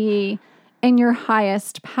need to be in your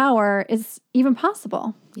highest power is even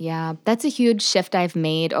possible. Yeah, that's a huge shift I've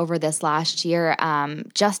made over this last year.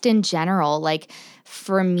 Just in general, like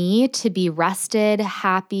for me to be rested,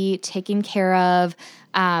 happy, taken care of,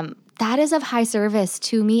 that is of high service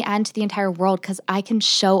to me and to the entire world because I can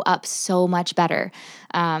show up so much better.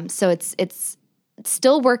 So it's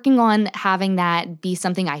still working on having that be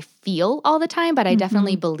something I feel all the time, but I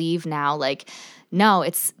definitely believe now, like, no,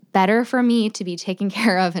 it's better for me to be taken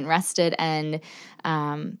care of and rested and,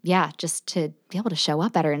 just to be able to show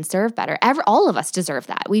up better and serve better. All of us deserve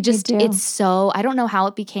that. It's so, I don't know how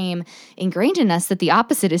it became ingrained in us that the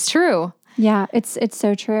opposite is true. Yeah, it's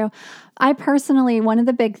so true. I personally, one of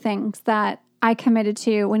the big things that I committed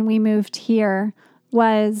to when we moved here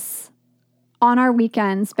was on our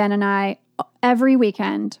weekends, Ben and I, every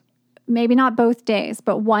weekend, maybe not both days,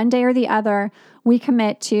 but one day or the other, we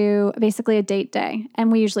commit to basically a date day.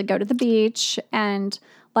 And we usually go to the beach and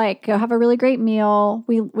like go have a really great meal.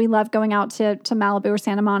 We love going out to Malibu or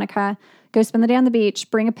Santa Monica, go spend the day on the beach,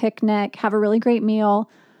 bring a picnic, have a really great meal,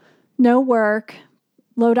 no work,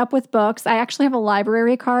 load up with books. I actually have a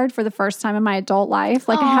library card for the first time in my adult life.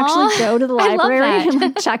 Like I actually go to the library and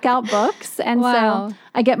like, check out books. And so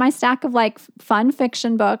I get my stack of like fun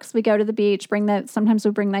fiction books. We go to the beach, sometimes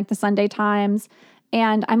we bring like the Sunday Times.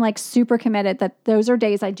 And I'm like super committed that those are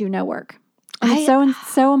days I do no work. And it's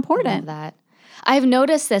so important. I love that. I've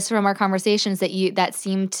noticed this from our conversations that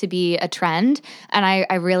seem to be a trend. And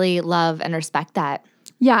I really love and respect that.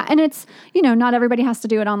 Yeah. And it's, not everybody has to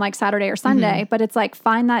do it on like Saturday or Sunday, but it's like,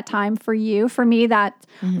 find that time for you. For me,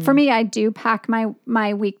 I do pack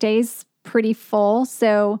my weekdays pretty full.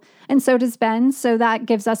 And so does Ben. So that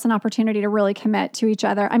gives us an opportunity to really commit to each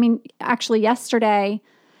other. I mean, actually yesterday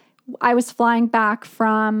I was flying back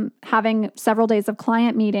from having several days of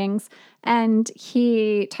client meetings and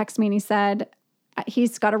he texted me and he said,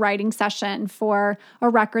 he's got a writing session for a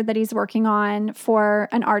record that he's working on for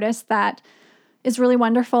an artist that is really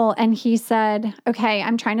wonderful. And he said, okay,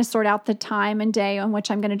 I'm trying to sort out the time and day on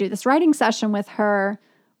which I'm going to do this writing session with her.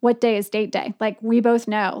 What day is date day? Like we both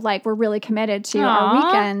know, like we're really committed to our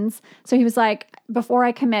weekends. So he was like, before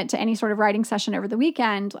I commit to any sort of writing session over the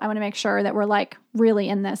weekend, I want to make sure that we're like really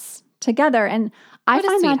in this together. And I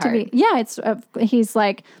find that to be, he's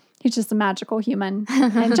just a magical human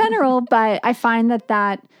in general, but I find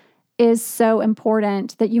that is so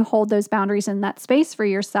important that you hold those boundaries in that space for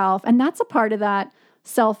yourself. And that's a part of that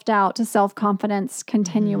self-doubt to self-confidence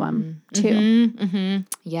continuum too.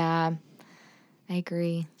 Yeah, I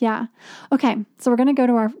agree. Yeah. Okay. So we're going to go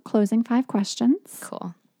to our closing 5 questions.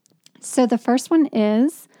 Cool. So the first one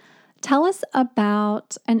is, tell us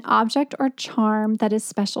about an object or charm that is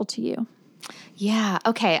special to you. Yeah.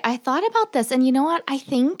 Okay. I thought about this and you know what? I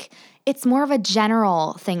think it's more of a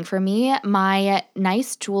general thing for me. My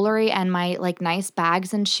nice jewelry and my like nice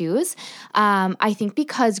bags and shoes. I think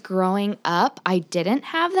because growing up, I didn't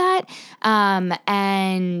have that.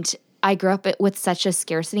 And I grew up with such a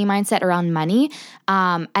scarcity mindset around money.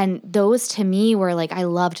 And those to me were like, I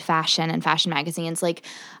loved fashion and fashion magazines. Like,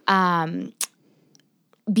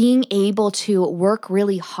 being able to work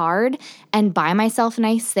really hard and buy myself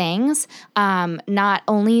nice things, not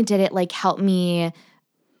only did it like help me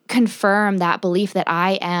confirm that belief that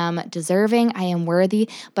I am deserving, I am worthy,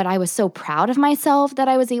 but I was so proud of myself that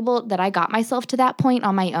I got myself to that point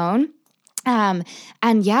on my own.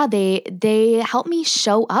 And yeah, they help me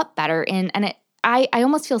show up better I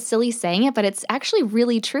almost feel silly saying it, but it's actually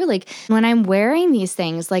really true. Like when I'm wearing these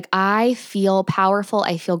things, like I feel powerful,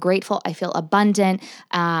 I feel grateful, I feel abundant.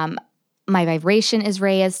 My vibration is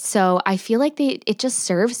raised. So I feel like it just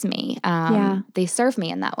serves me. They serve me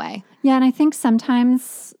in that way. Yeah. And I think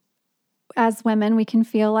sometimes as women, we can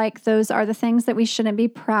feel like those are the things that we shouldn't be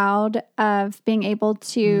proud of being able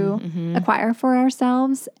to acquire for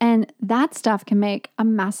ourselves. And that stuff can make a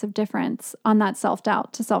massive difference on that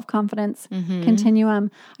self-doubt to self-confidence continuum.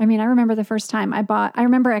 I mean, I remember the first time I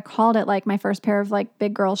called it like my first pair of like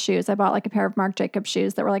big girl shoes. I bought like a pair of Marc Jacobs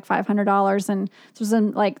shoes that were like $500. And this was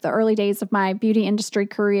in like the early days of my beauty industry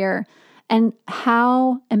career. And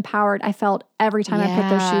how empowered I felt every time I put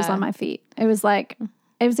those shoes on my feet.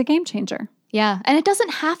 It was a game changer. Yeah. And it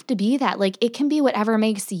doesn't have to be that. Like it can be whatever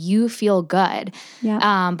makes you feel good.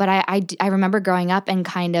 Yeah. But I remember growing up and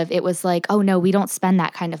kind of, it was like, oh no, we don't spend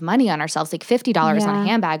that kind of money on ourselves. Like $50 on a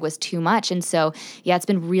handbag was too much. And so, yeah, it's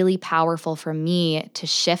been really powerful for me to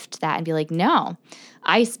shift that and be like, no,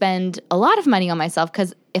 I spend a lot of money on myself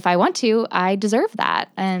because if I want to, I deserve that.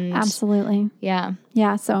 And Absolutely. yeah.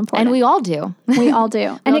 Yeah, so important. And we all do. We all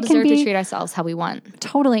do. And it deserve can be to treat ourselves how we want.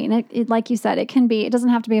 totally. And it, like you said, it doesn't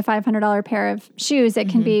have to be a $500 pair of shoes. It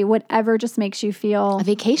can be whatever just makes you feel. A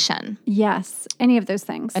vacation. Yes. Any of those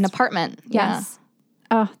things. An apartment. Yes.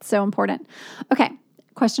 Oh, it's so important. Okay.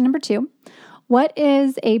 Question number 2. What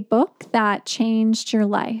is a book that changed your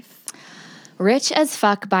life? Rich as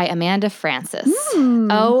Fuck by Amanda Frances.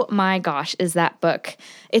 Oh my gosh, is that book.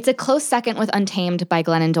 It's a close second with Untamed by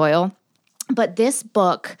Glennon Doyle. But this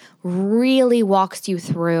book really walks you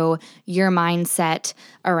through your mindset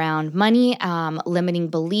around money, limiting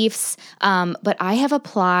beliefs. But I have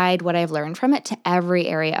applied what I've learned from it to every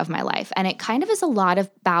area of my life. And it kind of is a lot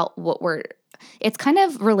about it's kind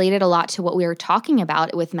of related a lot to what we were talking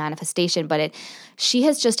about with manifestation. But she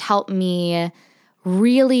has just helped me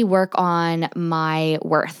really work on my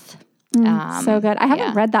worth. So good. I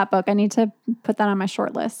haven't read that book. I need to put that on my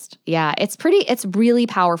short list. Yeah, it's really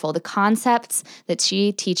powerful. The concepts that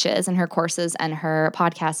she teaches in her courses and her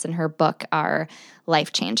podcasts and her book are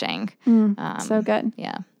life-changing. So good.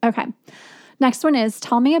 Yeah. Okay. Next one is,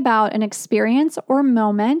 tell me about an experience or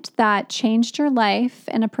moment that changed your life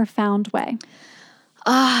in a profound way.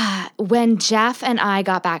 When Jeff and I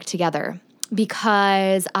got back together,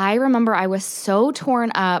 because I remember I was so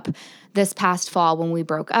torn up this past fall when we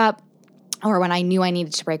broke up, or when I knew I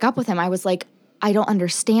needed to break up with him. I was like, I don't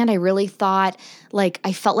understand. I really thought,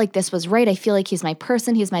 I felt like this was right. I feel like he's my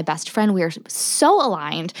person. He's my best friend. We are so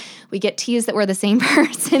aligned. We get teased that we're the same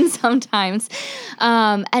person sometimes.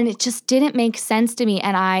 And it just didn't make sense to me.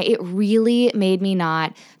 And it really made me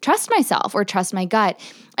not trust myself or trust my gut.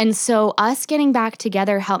 And so us getting back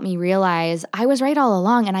together helped me realize I was right all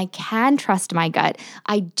along and I can trust my gut.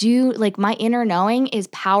 I do, my inner knowing is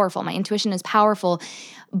powerful. My intuition is powerful,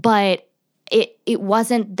 but it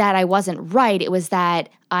wasn't that I wasn't right. It was that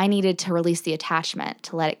I needed to release the attachment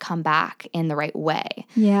to let it come back in the right way.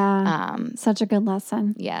 Yeah. Such a good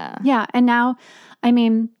lesson. Yeah. Yeah. And now,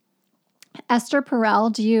 Esther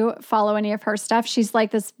Perel, do you follow any of her stuff? She's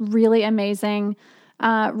like this really amazing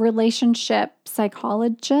relationship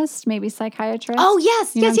psychologist, maybe psychiatrist. Oh,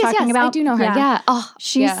 yes. You know yes. I do know her. Yeah. Oh,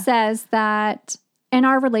 she says that in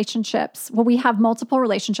our relationships, we have multiple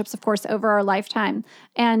relationships, of course, over our lifetime.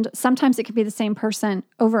 And sometimes it could be the same person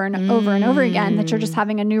over and over and over again that you're just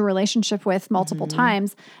having a new relationship with multiple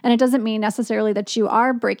times. And it doesn't mean necessarily that you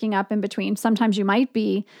are breaking up in between. Sometimes you might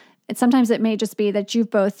be. Sometimes it may just be that you've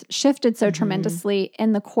both shifted so tremendously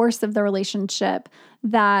in the course of the relationship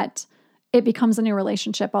that it becomes a new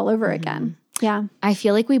relationship all over again. Yeah. I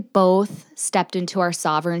feel like we both stepped into our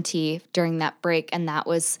sovereignty during that break, and that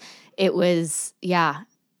was what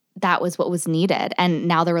was needed. And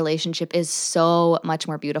now the relationship is so much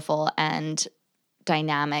more beautiful and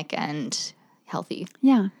dynamic and healthy.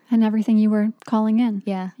 Yeah. And everything you were calling in.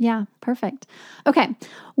 Yeah. Yeah. Perfect. Okay.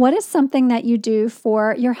 What is something that you do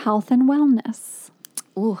for your health and wellness?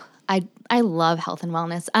 Ooh, I love health and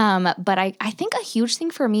wellness. But I think a huge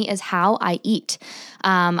thing for me is how I eat.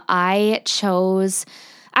 I chose,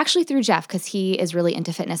 actually through Jeff, because he is really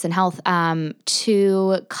into fitness and health,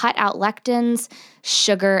 to cut out lectins,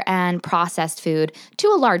 sugar, and processed food to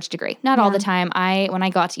a large degree. Not all the time. When I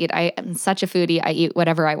go out to eat, I am such a foodie. I eat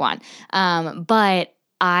whatever I want. But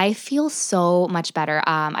I feel so much better.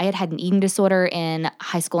 I had an eating disorder in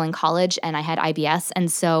high school and college, and I had IBS. And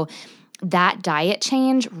so that diet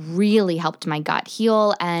change really helped my gut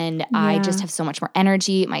heal, and I just have so much more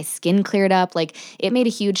energy. My skin cleared up. It made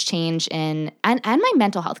a huge change and my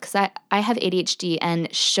mental health, because I have ADHD,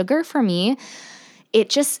 and sugar for me,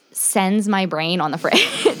 it just sends my brain on the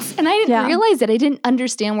fritz. And I didn't realize it. I didn't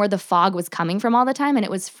understand where the fog was coming from all the time, and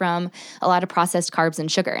it was from a lot of processed carbs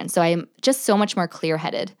and sugar. And so I'm just so much more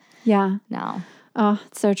clear-headed now. Oh,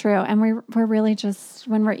 it's so true. And we're really just,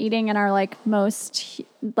 when we're eating in our most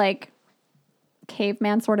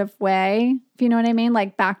caveman sort of way, if you know what I mean,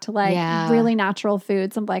 back to really natural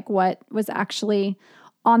foods and what was actually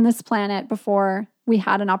on this planet before we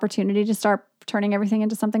had an opportunity to start turning everything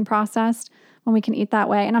into something processed, when we can eat that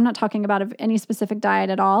way. And I'm not talking about any specific diet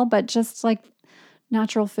at all, but just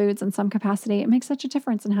natural foods in some capacity. It makes such a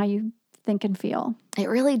difference in how you think and feel. It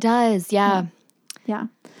really does. Yeah.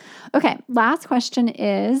 Okay. Last question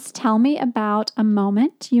is, tell me about a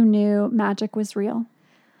moment you knew magic was real.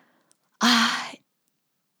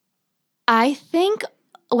 I think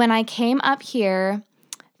when I came up here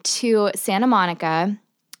to Santa Monica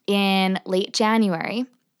in late January,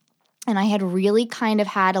 and I had really kind of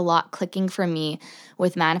had a lot clicking for me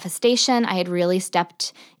with manifestation. I had really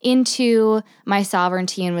stepped into my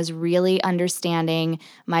sovereignty and was really understanding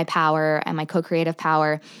my power and my co-creative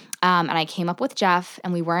power. And I came up with Jeff,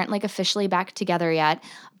 and we weren't like officially back together yet.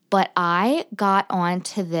 But I got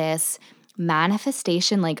onto this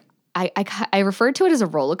manifestation, like I referred to it as a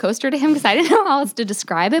roller coaster to him because I didn't know how else to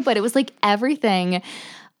describe it, but it was like everything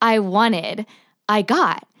I wanted, I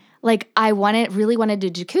got. Like really wanted a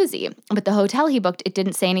jacuzzi, but the hotel he booked, it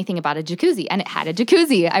didn't say anything about a jacuzzi, and it had a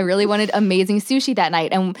jacuzzi. I really wanted amazing sushi that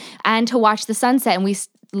night and to watch the sunset. And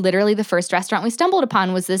literally the first restaurant we stumbled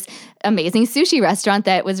upon was this amazing sushi restaurant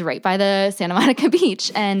that was right by the Santa Monica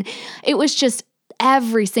beach. And it was just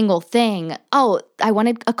every single thing. Oh, I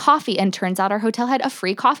wanted a coffee, and turns out our hotel had a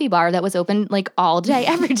free coffee bar that was open like all day,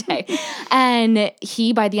 every day. And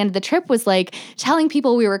he, by the end of the trip, was like telling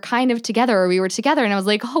people we were kind of together, or we were together. And I was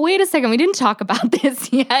like, oh, wait a second, we didn't talk about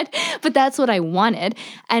this yet, but that's what I wanted.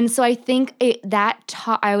 And so I think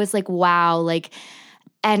I was like, wow, like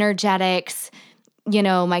energetics, you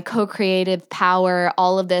know, my co-creative power,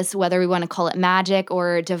 all of this, whether we want to call it magic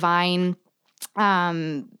or divine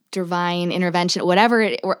intervention,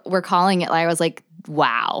 whatever we're calling it. I was like,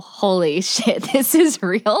 wow, holy shit, this is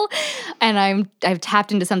real. And I've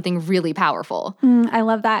tapped into something really powerful. I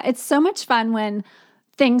love that. It's so much fun when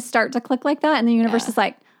things start to click like that, and the universe is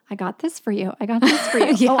like, I got this for you. I got this for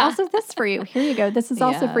you. Oh, also this for you. Here you go. This is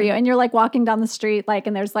also for you. And you're like walking down the street, like,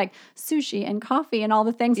 and there's like sushi and coffee and all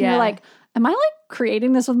the things. And you're like, am I like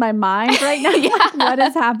creating this with my mind right now? Like, what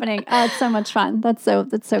is happening? It's so much fun. That's so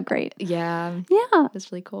great. Yeah.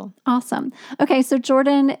 It's really cool. Awesome. Okay. So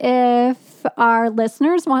Jordan, if our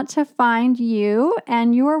listeners want to find you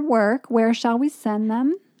and your work, where shall we send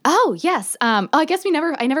them? Oh, yes. I guess I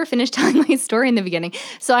never finished telling my story in the beginning.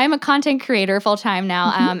 So I am a content creator full-time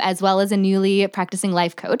now, as well as a newly practicing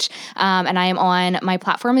life coach. And I am my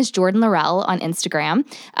platform is Jordan Laurel on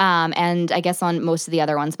Instagram, and I guess on most of the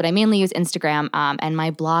other ones, but I mainly use Instagram. And my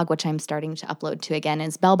blog, which I'm starting to upload to again,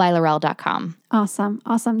 is bellebylaurel.com. Awesome.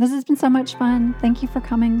 This has been so much fun. Thank you for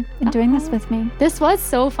coming and doing this with me. This was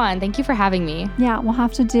so fun. Thank you for having me. Yeah, we'll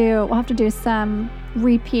have to do some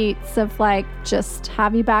repeats of like just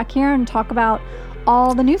have you back here and talk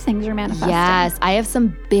all the new things you're manifesting. Yes, I have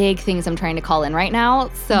some big things I'm trying to call in right now.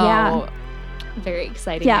 So very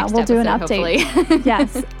exciting. Yeah, we'll do an update. Hopefully.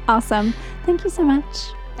 Yes, awesome. Thank you so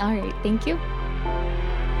much. All right, thank you.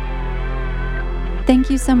 Thank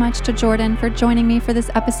you so much to Jordan for joining me for this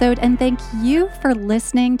episode, and thank you for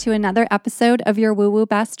listening to another episode of Your Woo Woo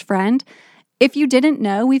Best Friend. If you didn't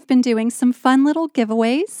know, we've been doing some fun little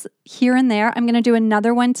giveaways here and there. I'm going to do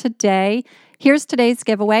another one today. Here's today's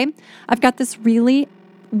giveaway. I've got this really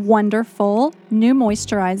wonderful new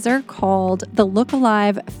moisturizer called the Look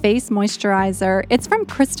Alive Face Moisturizer. It's from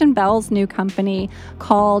Kristen Bell's new company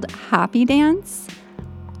called Happy Dance.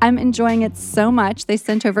 I'm enjoying it so much. They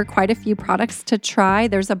sent over quite a few products to try.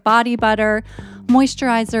 There's a body butter,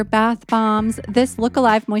 moisturizer, bath bombs. This Look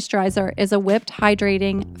Alive moisturizer is a whipped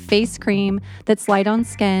hydrating face cream that's light on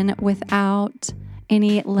skin without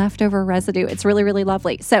any leftover residue. It's really, really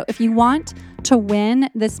lovely. So if you want to win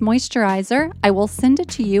this moisturizer, I will send it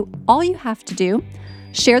to you. All you have to do,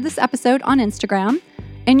 share this episode on Instagram.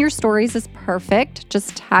 In your stories is perfect.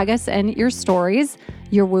 Just tag us in your stories.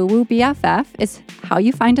 Your Woo Woo BFF is how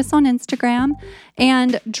you find us on Instagram,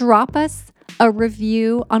 and drop us a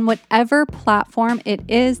review on whatever platform it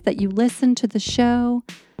is that you listen to the show.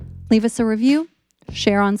 Leave us a review,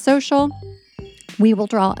 share on social. We will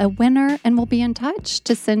draw a winner and we'll be in touch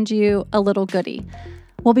to send you a little goodie.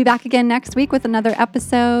 We'll be back again next week with another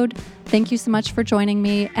episode. Thank you so much for joining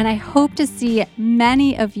me, and I hope to see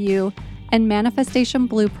many of you and Manifestation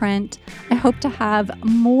Blueprint. I hope to have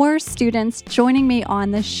more students joining me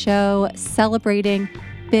on the show, celebrating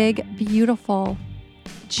big, beautiful,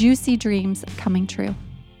 juicy dreams coming true.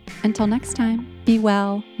 Until next time, be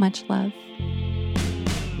well, much love.